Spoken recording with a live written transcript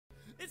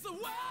the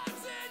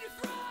words in your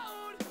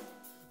throat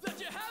that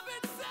you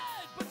haven't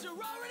said, but you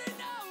already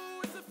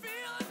know. It's a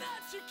feeling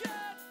that you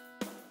get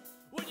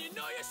when you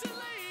know you should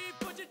leave,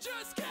 but you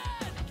just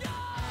can't go.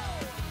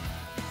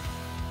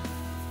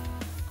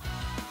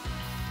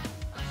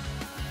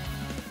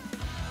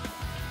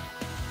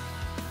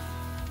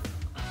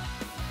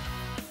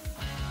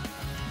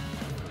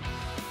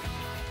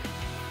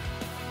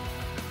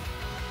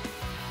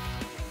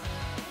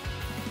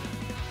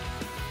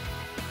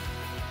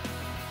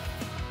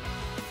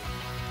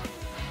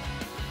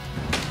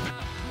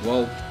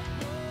 Well,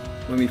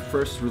 when we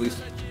first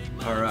released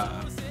our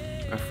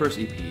first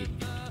EP,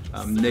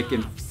 Nick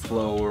and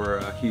Flo were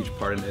a huge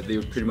part in it. They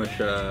would pretty much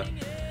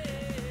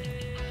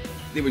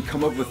they would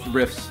come up with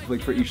riffs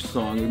like for each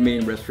song, the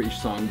main riffs for each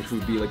song, which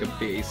would be like a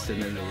bass,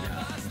 and then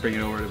they'd bring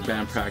it over to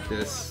band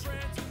practice.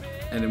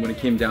 And then when it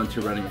came down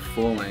to writing a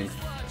full length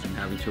and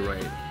having to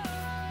write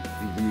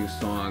these new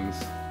songs,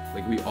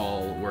 like we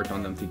all worked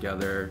on them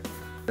together.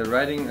 The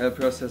writing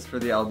process for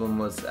the album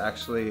was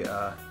actually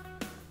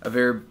a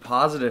very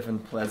positive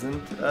and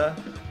pleasant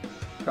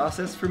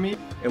process for me.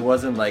 It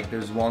wasn't like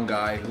there's one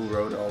guy who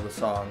wrote all the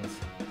songs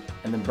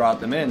and then brought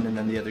them in and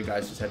then the other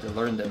guys just had to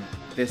learn them.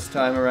 This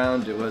time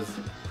around it was,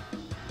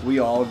 we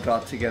all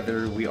got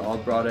together, we all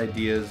brought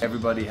ideas,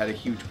 everybody had a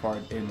huge part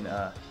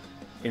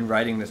in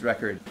writing this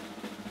record.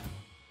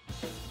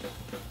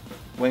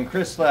 When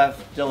Chris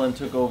left, Dylan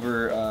took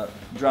over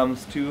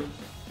drums too,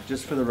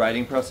 just for the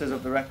writing process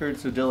of the record,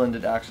 so Dylan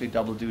did actually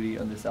double duty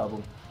on this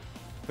album,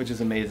 which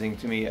is amazing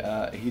to me.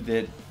 He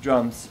did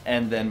drums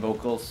and then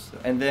vocals.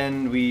 And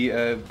then we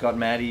got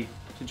Maddie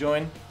to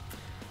join.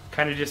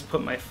 Kind of just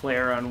put my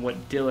flair on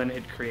what Dylan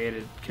had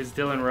created, because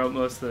Dylan wrote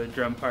most of the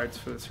drum parts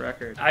for this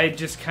record. I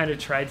just kind of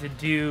tried to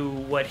do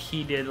what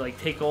he did, like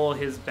take all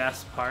his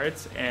best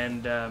parts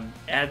and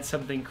add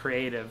something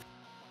creative.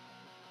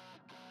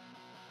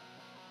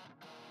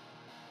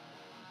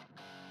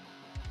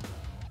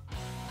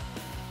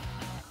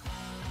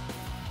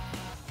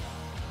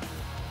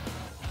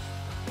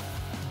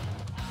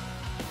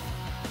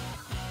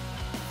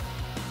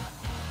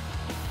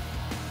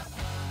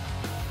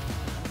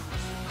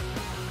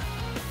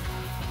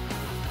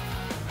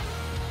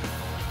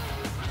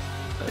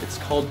 It's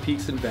called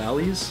Peaks and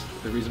Valleys.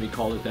 The reason we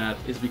call it that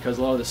is because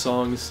a lot of the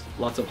songs,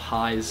 lots of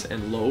highs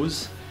and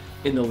lows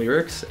in the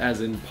lyrics,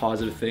 as in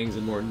positive things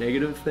and more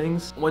negative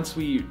things. Once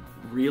we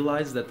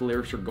realized that the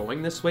lyrics were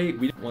going this way,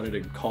 we wanted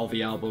to call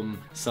the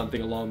album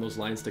something along those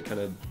lines to kind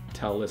of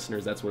tell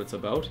listeners that's what it's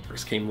about.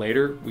 Lyrics came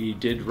later. We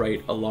did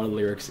write a lot of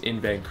lyrics in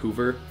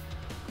Vancouver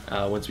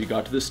once we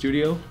got to the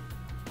studio,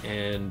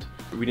 and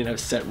we didn't have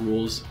set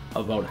rules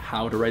about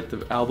how to write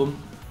the album.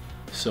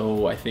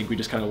 So I think we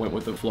just kind of went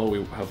with the flow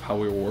of how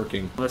we were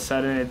working. All of a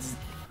sudden it's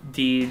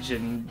Deej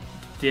and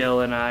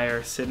Dill and I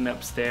are sitting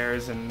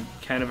upstairs in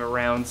kind of a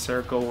round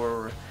circle where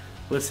we're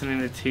listening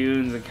to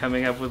tunes and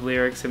coming up with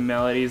lyrics and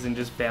melodies and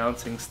just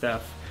bouncing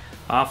stuff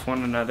off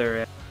one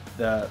another.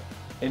 The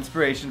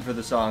inspiration for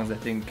the songs, I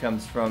think,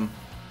 comes from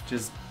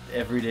just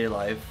everyday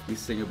life. We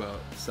sing about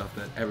stuff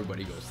that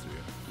everybody goes through,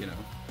 you know.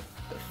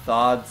 The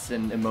thoughts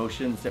and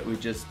emotions that we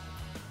just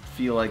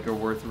feel like are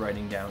worth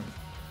writing down.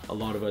 A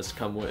lot of us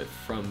come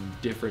from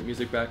different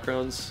music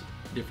backgrounds,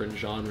 different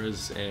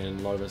genres, and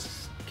a lot of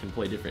us can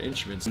play different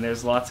instruments. And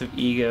there's lots of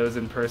egos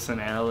and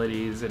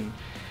personalities and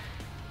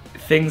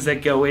things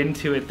that go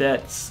into it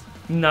that's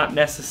not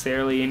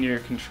necessarily in your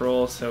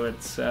control, so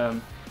it's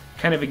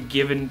kind of a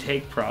give and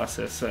take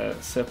process.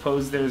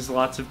 Suppose there's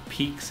lots of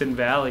peaks and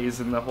valleys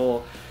in the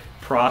whole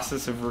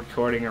process of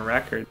recording a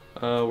record.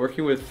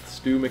 Working with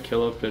Stu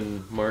McKillop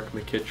and Mark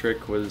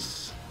McKittrick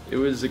was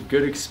a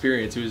good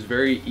experience. It was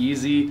very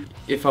easy.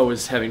 If I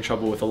was having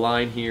trouble with a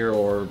line here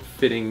or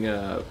fitting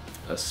a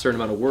certain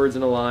amount of words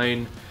in a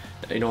line,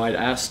 you know, I'd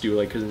ask Stu,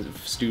 like, because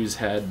Stu's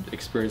had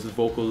experience with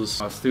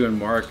vocals. Stu and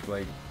Mark,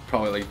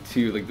 probably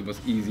two the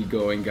most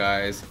easygoing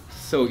guys.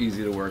 So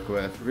easy to work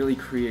with, really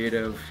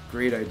creative,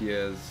 great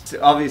ideas. So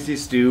obviously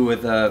Stu,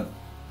 with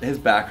his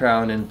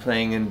background in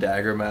playing in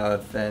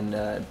Daggermouth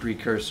and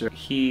Precursor.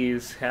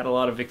 He's had a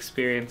lot of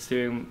experience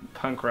doing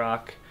punk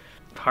rock,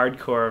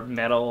 hardcore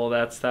metal, all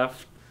that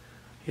stuff.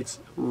 It's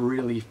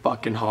really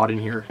fucking hot in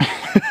here.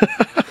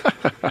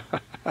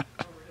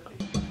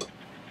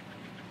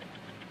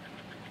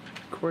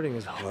 Recording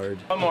is hard.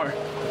 One more.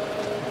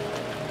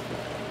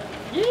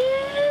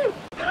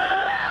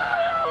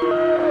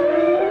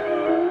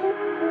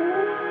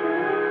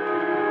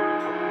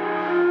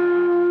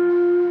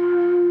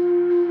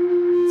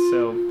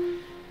 So,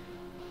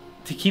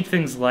 to keep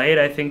things light,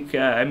 I think,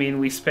 I mean,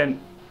 we spent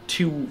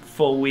 2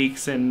 full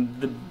weeks in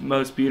the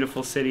most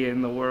beautiful city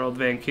in the world,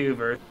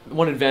 Vancouver.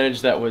 One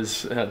advantage that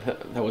was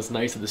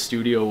nice at the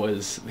studio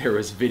was there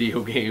was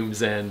video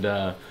games,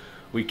 and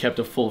we kept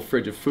a full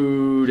fridge of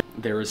food.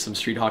 There was some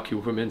street hockey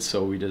equipment,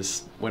 so we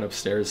just went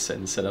upstairs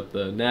and set up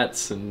the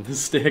nets and the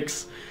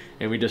sticks,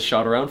 and we just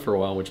shot around for a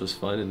while, which was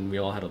fun, and we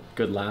all had a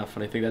good laugh.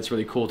 And I think that's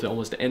really cool to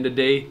almost end a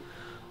day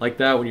like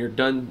that. When you're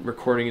done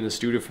recording in the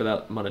studio for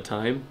that amount of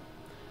time,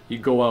 you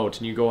go out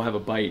and you go have a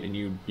bite and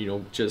you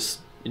know,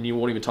 just and you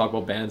won't even talk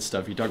about band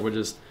stuff. You talk about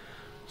just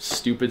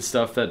stupid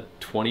stuff that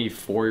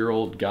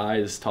 24-year-old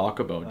guys talk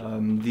about.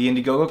 The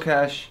Indiegogo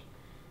cash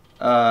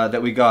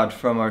that we got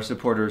from our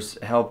supporters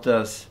helped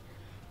us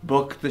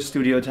book the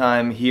studio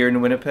time here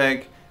in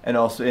Winnipeg and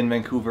also in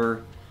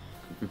Vancouver.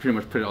 We pretty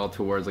much put it all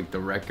towards like the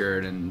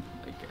record and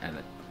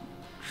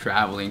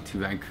traveling to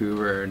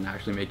Vancouver and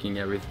actually making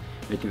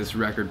this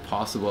record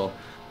possible.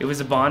 It was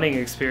a bonding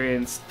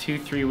experience,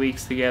 2-3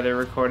 weeks together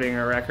recording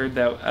a record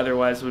that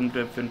otherwise wouldn't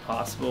have been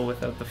possible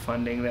without the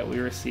funding that we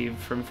received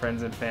from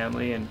friends and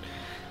family. And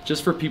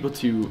just for people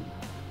to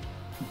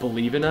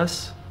believe in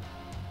us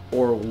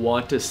or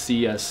want to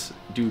see us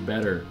do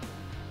better,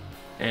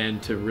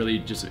 and to really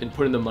just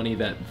put in the money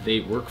that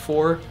they work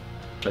for,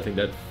 I think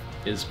that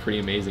is pretty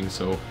amazing.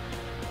 So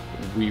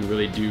we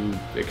really do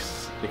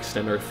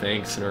extend our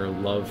thanks and our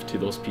love to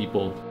those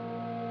people.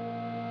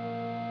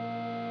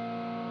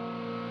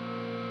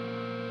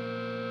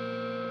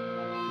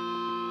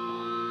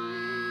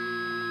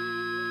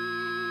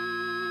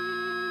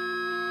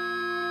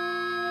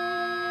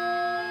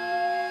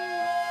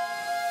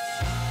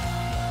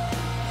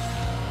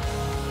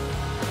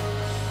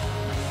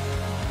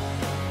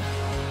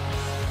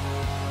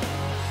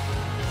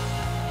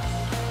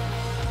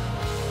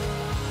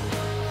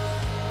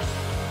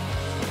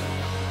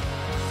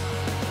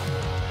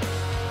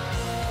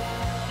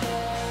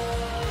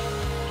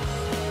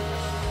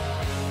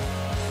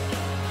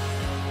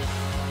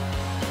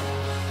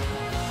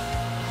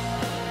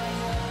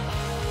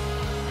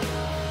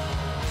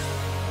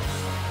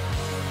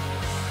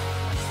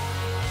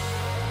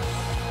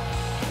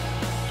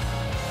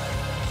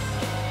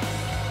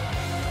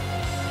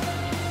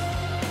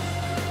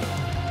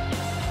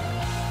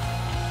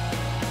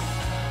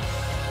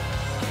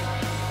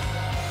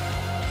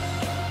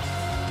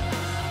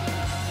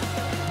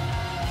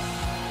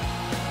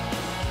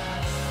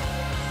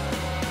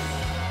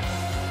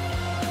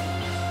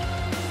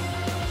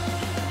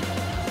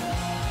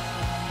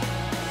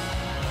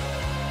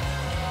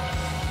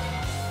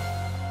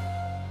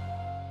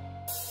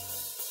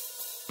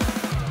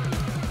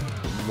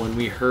 When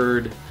we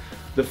heard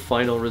the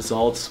final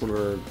results, when we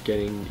were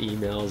getting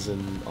emails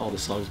and all the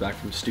songs back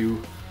from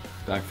Stu,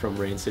 back from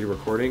Rain City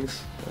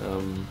Recordings,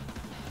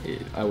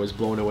 I was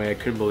blown away. I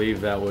couldn't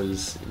believe that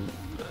was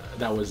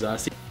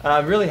us.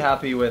 I'm really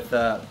happy with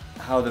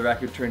how the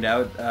record turned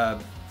out.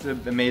 It's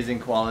an amazing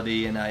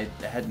quality, and I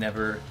had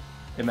never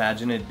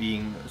imagined it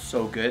being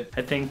so good.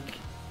 I think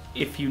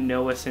if you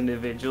know us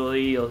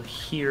individually, you'll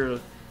hear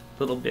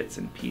little bits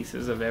and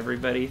pieces of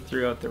everybody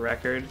throughout the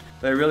record.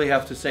 But I really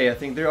have to say, I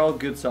think they're all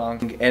good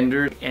songs.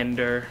 Ender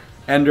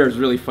is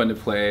really fun to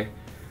play.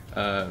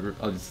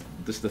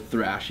 Just the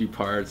thrashy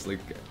parts, like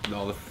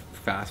all the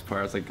fast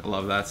parts, like I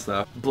love that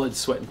stuff. Blood,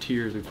 sweat, and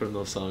tears we put in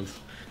those songs.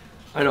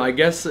 I know, I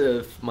guess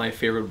if my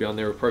favorite would be on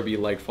there would probably be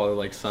Like Father,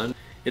 Like Son.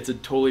 It's a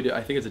totally,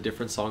 I think it's a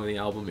different song on the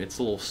album. It's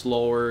a little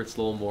slower, it's a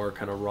little more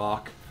kind of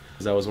rock.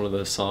 That was one of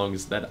the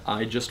songs that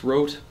I just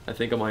wrote, I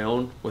think on my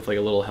own, with like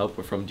a little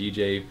help from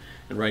DJ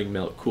and writing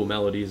cool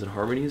melodies and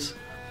harmonies.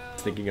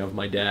 Thinking of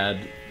my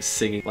dad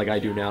singing like I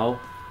do now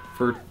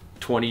for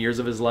 20 years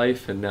of his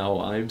life, and now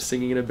I'm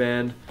singing in a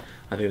band.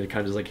 I think that kind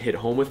of just like hit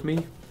home with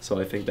me, so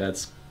I think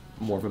that's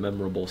more of a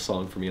memorable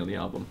song for me on the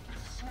album.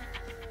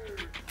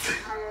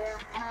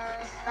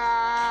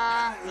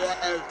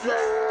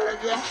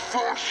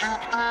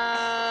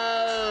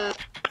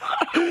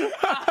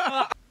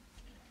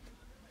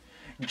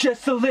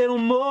 Just a little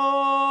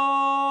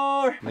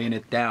more. Laying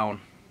it down.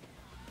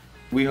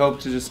 We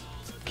hope to just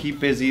keep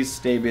busy,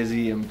 stay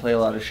busy, and play a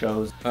lot of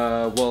shows.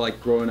 Well,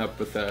 like growing up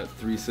with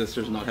 3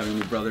 sisters, not having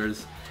any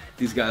brothers,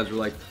 these guys were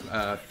like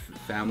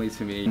family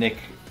to me. Nick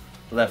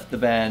left the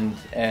band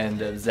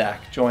and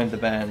Zach joined the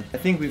band. I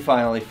think we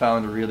finally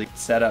found a really good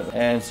setup,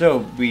 and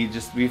so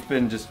we've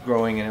been just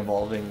growing and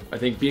evolving. I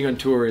think being on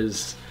tour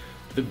is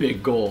the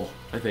big goal.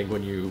 I think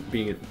when you're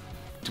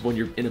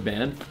in a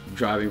band,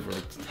 driving for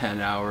like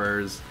 10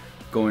 hours,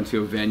 going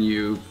to a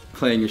venue,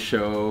 playing a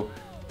show,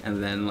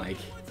 and then like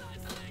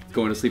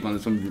going to sleep on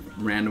some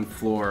random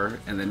floor,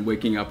 and then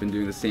waking up and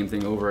doing the same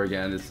thing over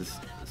again is just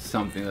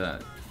something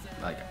that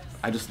like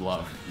I just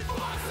love.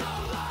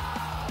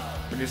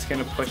 We're just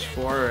gonna push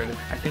forward.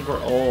 I think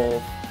we're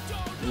all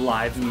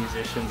live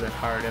musicians at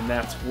heart, and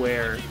that's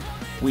where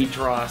we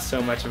draw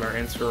so much of our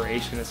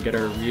inspiration. Is get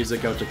our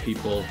music out to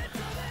people,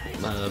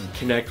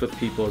 connect with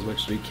people as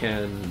much as we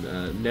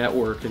can,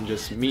 network and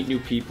just meet new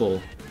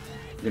people.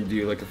 We're gonna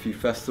do like a few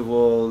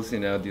festivals, you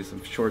know, do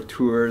some short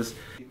tours.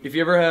 If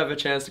you ever have a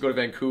chance to go to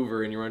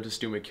Vancouver and you run into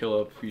Stu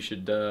McKillop, you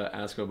should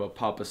ask him about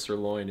Papa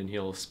Sirloin and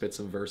he'll spit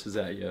some verses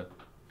at you.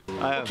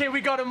 Okay, we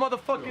got a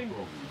motherfucking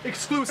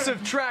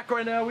exclusive track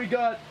right now. We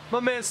got my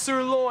man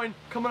Sirloin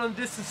coming on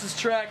Distance's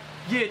track.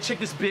 Yeah, check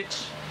this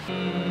bitch.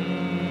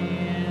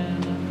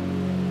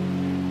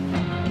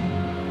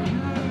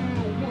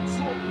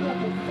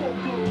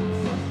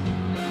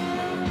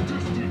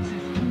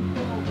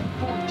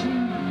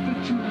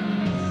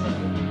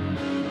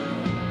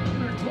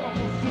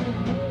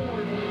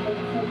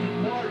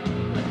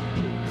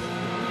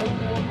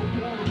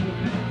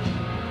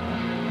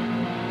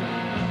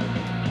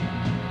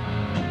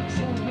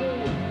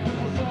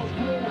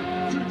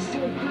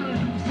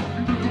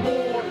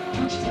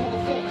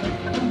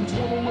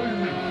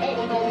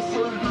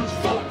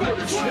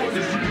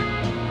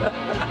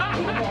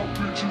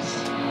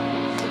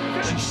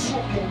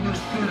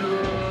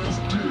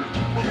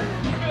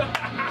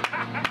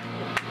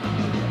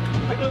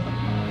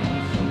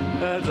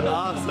 That's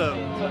awesome.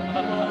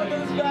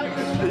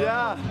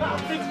 Yeah.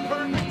 It's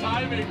perfect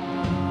timing.